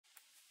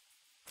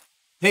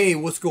Hey,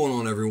 what's going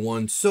on,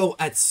 everyone? So,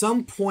 at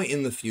some point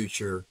in the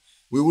future,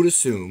 we would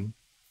assume,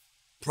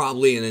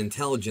 probably and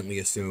intelligently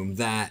assume,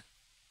 that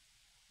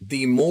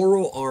the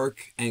Moro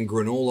Arc and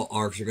Granola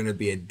arcs are going to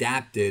be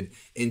adapted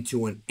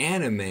into an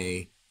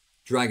anime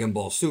Dragon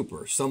Ball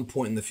Super some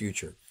point in the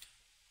future.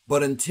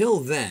 But until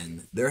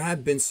then, there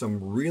have been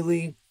some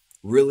really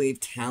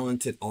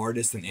talented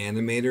artists and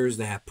animators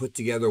that have put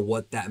together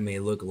what that may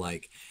look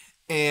like.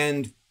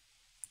 And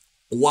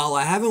while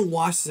I haven't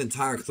watched this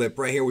entire clip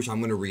right here, which I'm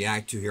going to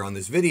react to here on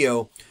this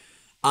video,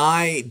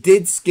 I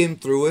did skim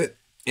through it,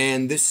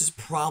 and this is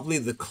probably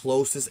the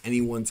closest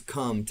anyone's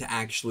come to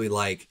actually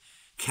like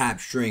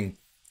capturing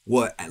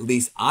what at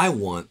least I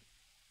want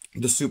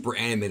the super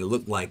anime to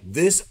look like.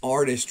 This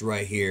artist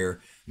right here,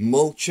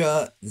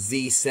 Mocha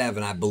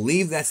Z7, I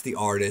believe that's the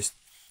artist.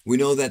 We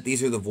know that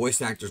these are the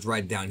voice actors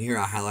right down here.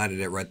 I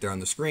highlighted it right there on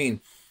the screen.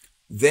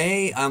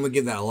 I'm gonna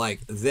give that a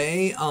like.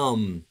 They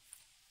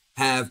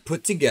have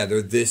put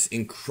together this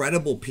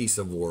incredible piece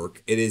of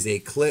work. It is a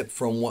clip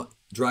from what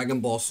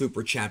Dragon Ball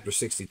Super Chapter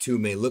 62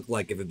 may look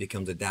like if it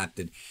becomes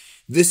adapted.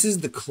 This is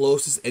the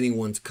closest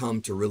anyone's come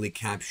to really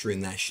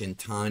capturing that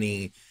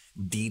Shintani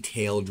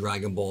detailed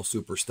Dragon Ball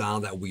Super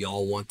style that we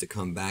all want to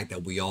come back,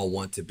 that we all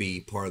want to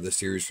be part of the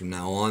series from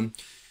now on.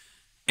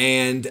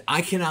 And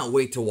I cannot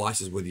wait to watch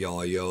this with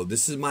y'all, yo.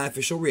 This is my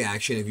official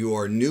reaction. If you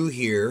are new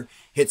here,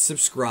 hit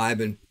subscribe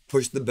and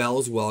push the bell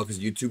as well because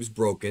YouTube's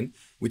broken.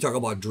 We talk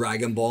about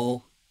Dragon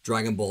Ball,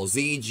 Dragon Ball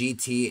Z,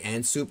 GT,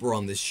 and Super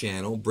on this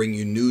channel. Bring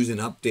you news and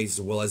updates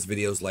as well as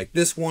videos like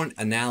this one,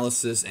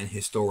 analysis, and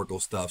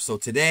historical stuff. So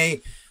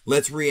today,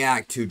 let's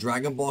react to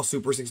Dragon Ball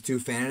Super 62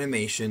 fan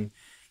animation,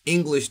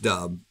 English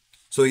dub.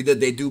 So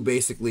they do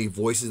basically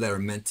voices that are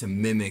meant to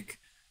mimic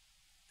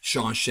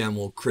Sean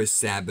Schemmel, Chris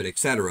Sabat,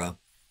 etc.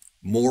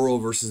 Moro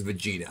versus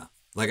Vegeta.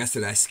 Like I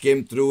said, I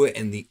skimmed through it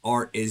and the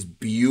art is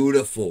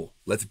beautiful.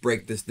 Let's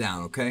break this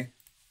down, okay?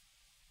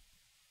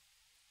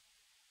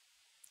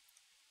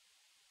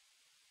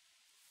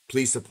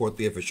 Please support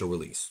the official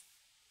release.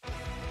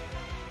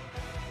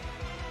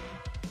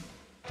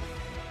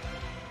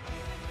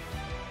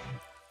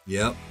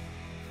 Yep.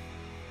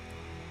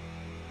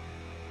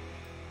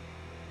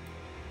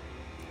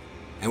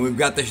 And we've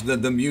got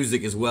the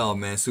music as well,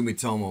 man.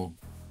 Sumitomo.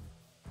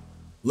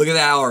 Look at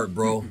that art,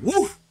 bro.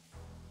 Woo!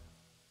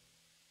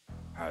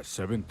 Has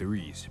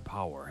 7-3's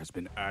power has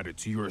been added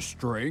to your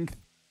strength?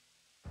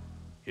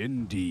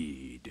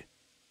 Indeed.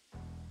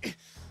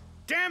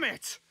 Damn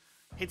it!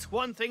 It's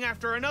one thing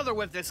after another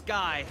with this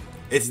guy.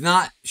 It's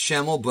not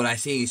Schemmel, but I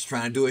see he's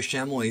trying to do a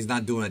Schemmel, and he's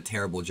not doing a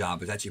terrible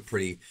job. It's actually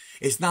pretty...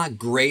 It's not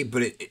great,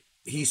 but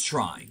he's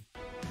trying.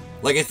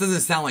 Like, it doesn't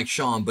sound like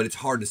Sean, but it's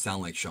hard to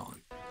sound like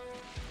Sean.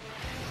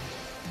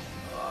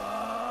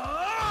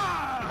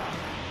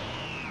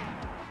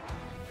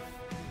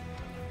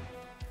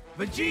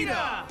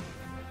 Vegeta!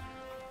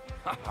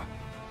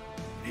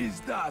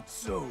 Is that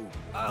so?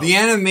 The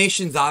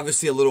animation's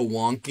obviously a little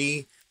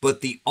wonky,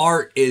 but the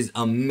art is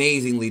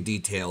amazingly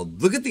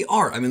detailed. Look at the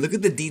art. I mean, look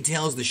at the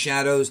details, the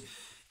shadows.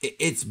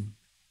 It's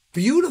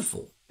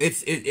beautiful.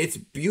 It's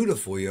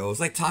beautiful, yo. It's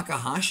like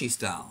Takahashi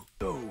style.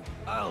 So,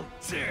 I'll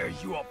tear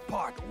you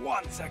apart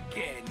once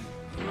again.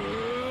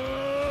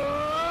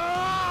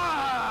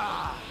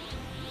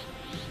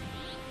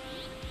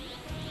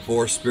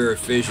 Force Spirit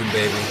Fission,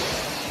 baby.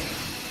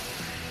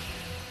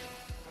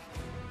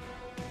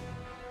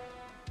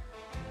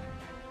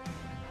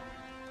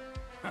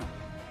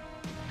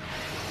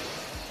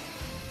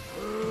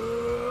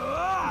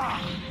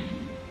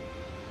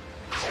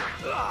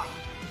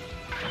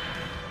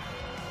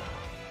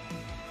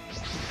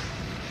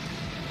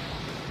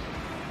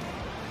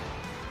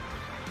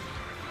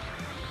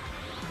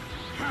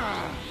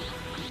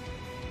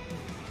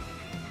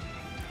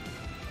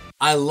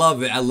 I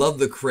love it. I love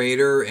the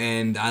creator,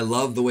 and I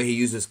love the way he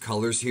uses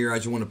colors here. I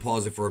just want to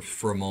pause it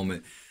for a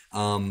moment.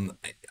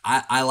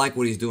 I like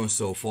what he's doing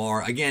so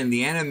far. Again,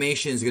 the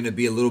animation is going to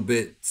be a little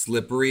bit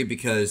slippery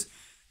because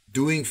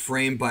doing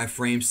frame by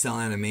frame cell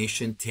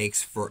animation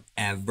takes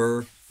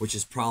forever, which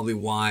is probably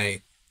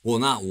why, well,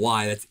 not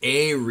why, that's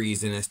a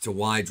reason as to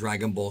why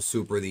Dragon Ball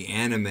Super, the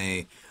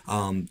anime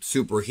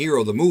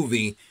superhero, the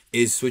movie,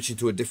 is switching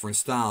to a different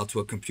style, to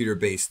a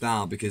computer-based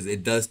style, because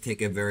it does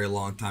take a very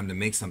long time to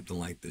make something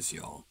like this,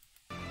 y'all.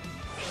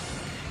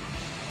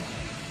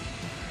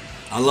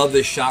 I love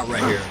this shot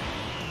right here.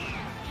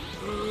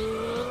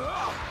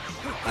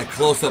 That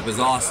close-up is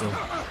awesome.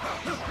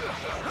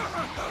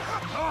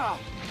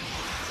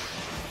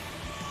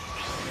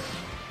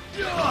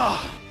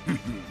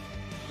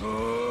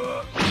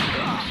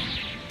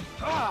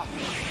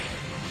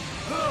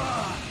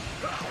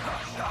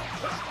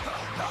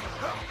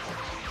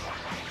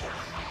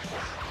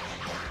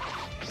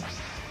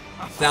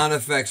 Sound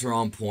effects are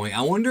on point.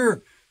 I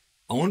wonder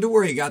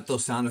where he got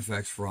those sound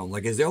effects from.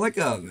 Like, is there like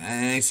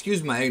and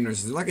excuse my ignorance,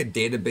 is there like a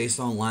database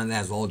online that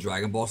has all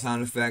Dragon Ball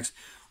sound effects?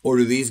 Or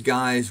do these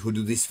guys who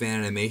do these fan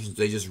animations,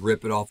 they just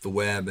rip it off the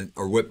web,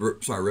 or rip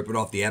it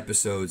off the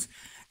episodes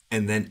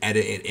and then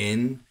edit it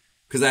in?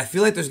 Because I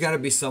feel like there's got to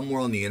be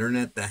somewhere on the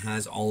internet that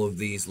has all of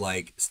these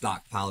like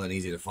stockpiled and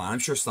easy to find. I'm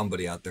sure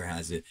somebody out there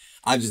has it.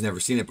 I've just never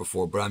seen it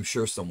before, but I'm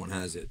sure someone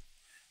has it.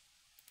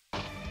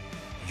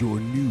 Your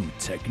new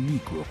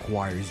technique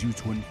requires you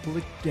to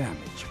inflict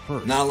damage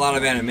first. Not a lot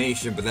of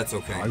animation, but that's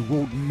okay. I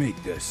won't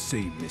make the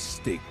same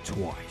mistake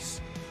twice.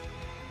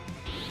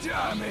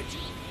 Damn it!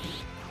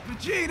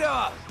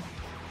 Vegeta!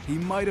 He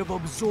might have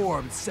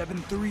absorbed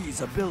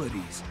 7-3's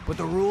abilities, but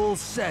the rule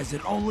says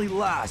it only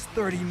lasts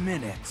 30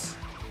 minutes.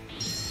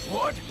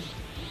 What?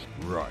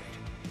 Right.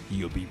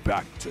 He'll be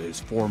back to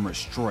his former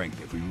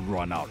strength if we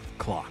run out of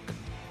clock.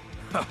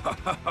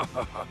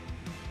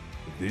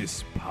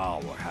 This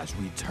power has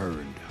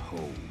returned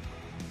home.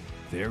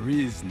 There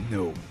is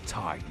no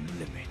time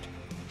limit.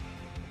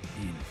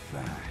 In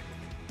fact...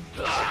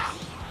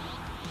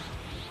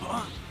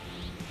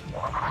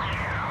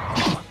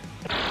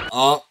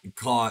 Oh,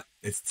 caught.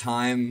 It's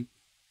time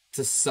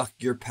to suck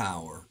your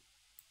power.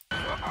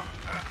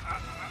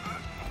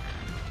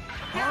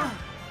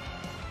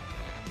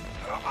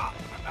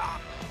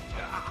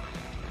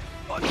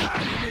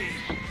 Attack me!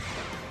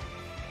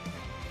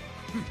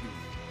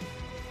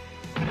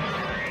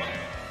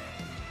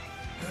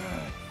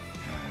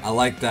 I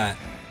like that.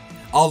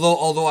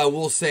 Although I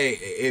will say,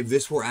 if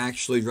this were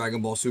actually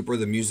Dragon Ball Super,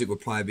 the music would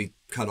probably be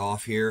cut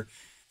off here,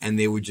 and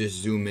they would just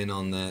zoom in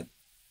on that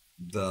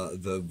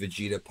the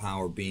Vegeta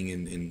power being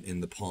in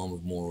the palm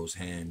of Moro's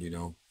hand. You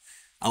know,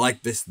 I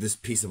like this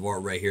piece of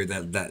art right here.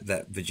 That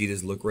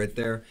Vegeta's look right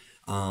there.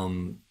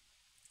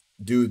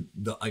 Dude,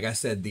 like I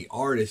said, the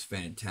art is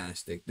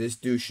fantastic. This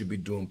dude should be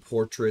doing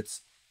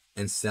portraits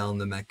and selling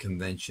them at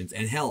conventions.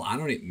 And hell,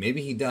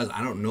 maybe he does.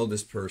 I don't know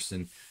this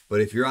person.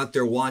 But if you're out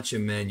there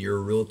watching, man, you're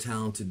a real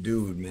talented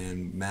dude,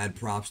 man. Mad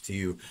props to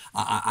you.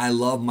 I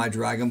love my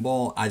Dragon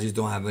Ball. I just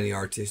don't have any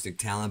artistic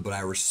talent, but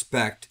I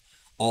respect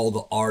all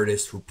the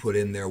artists who put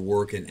in their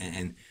work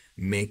and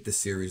make the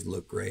series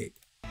look great.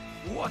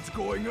 What's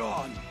going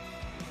on?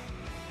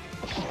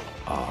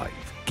 I've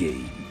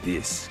gained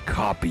this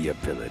copy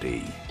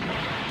ability.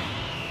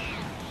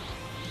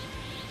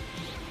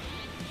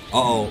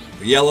 Uh-oh,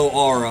 yellow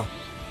aura.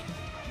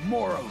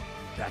 Moro,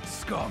 that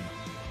scum.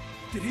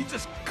 Did he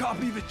just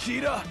copy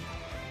Vegeta?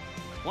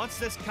 What's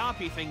this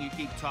copy thing you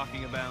keep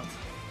talking about?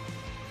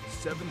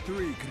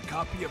 7-3 could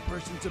copy a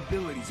person's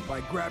abilities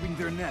by grabbing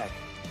their neck.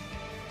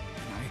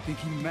 And I think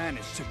he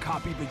managed to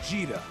copy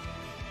Vegeta.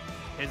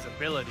 His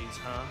abilities,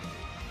 huh?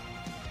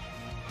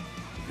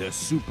 The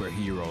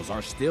superheroes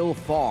are still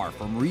far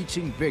from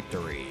reaching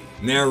victory.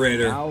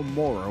 Narrator. Now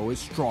Moro is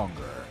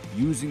stronger,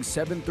 using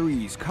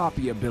 7-3's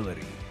copy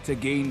ability to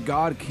gain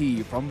God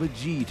Ki from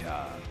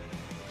Vegeta.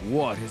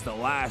 What is the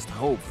last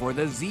hope for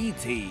the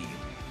Z-Team?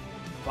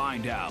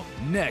 Find out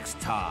next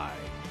time.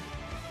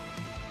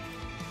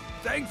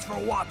 Thanks for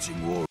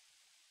watching,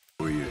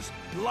 Warriors.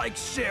 Like,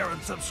 share,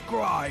 and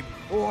subscribe,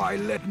 or I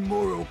let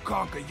Moro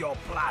conquer your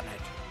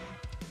planet.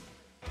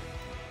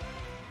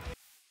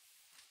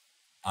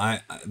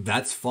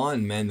 That's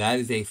fun, man. That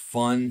is a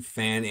fun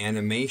fan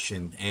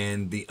animation,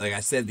 and like I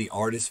said, the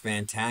art is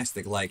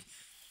fantastic. Like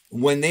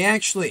when they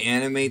actually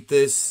animate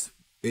this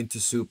into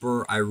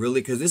Super,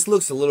 because this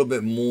looks a little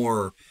bit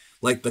more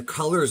like the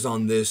colors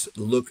on this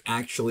look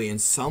actually in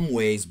some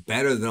ways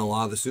better than a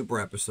lot of the Super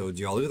episodes.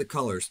 Y'all look at the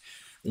colors.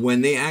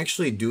 When they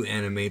actually do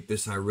animate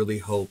this, I really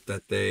hope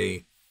that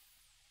they,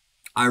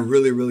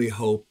 really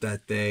hope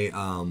that they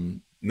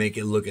make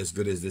it look as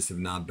good as this, if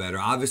not better.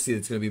 Obviously,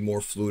 it's going to be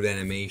more fluid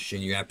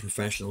animation. You have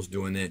professionals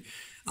doing it,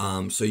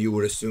 so you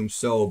would assume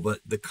so. But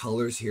the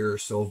colors here are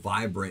so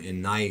vibrant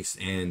and nice,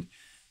 and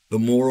the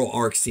Moro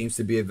Arc seems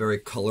to be a very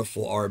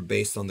colorful art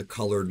based on the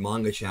colored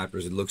manga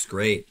chapters. It looks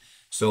great.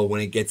 So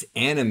when it gets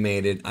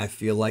animated, I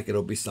feel like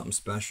it'll be something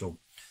special.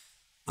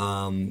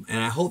 And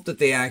I hope that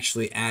they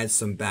actually add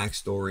some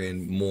backstory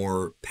and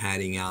more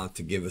padding out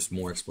to give us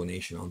more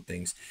explanation on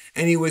things.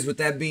 Anyways, with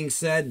that being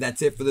said,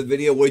 that's it for the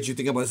video. What did you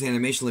think about this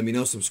animation? Let me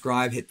know.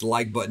 Subscribe, hit the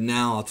like button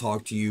now. I'll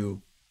talk to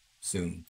you soon.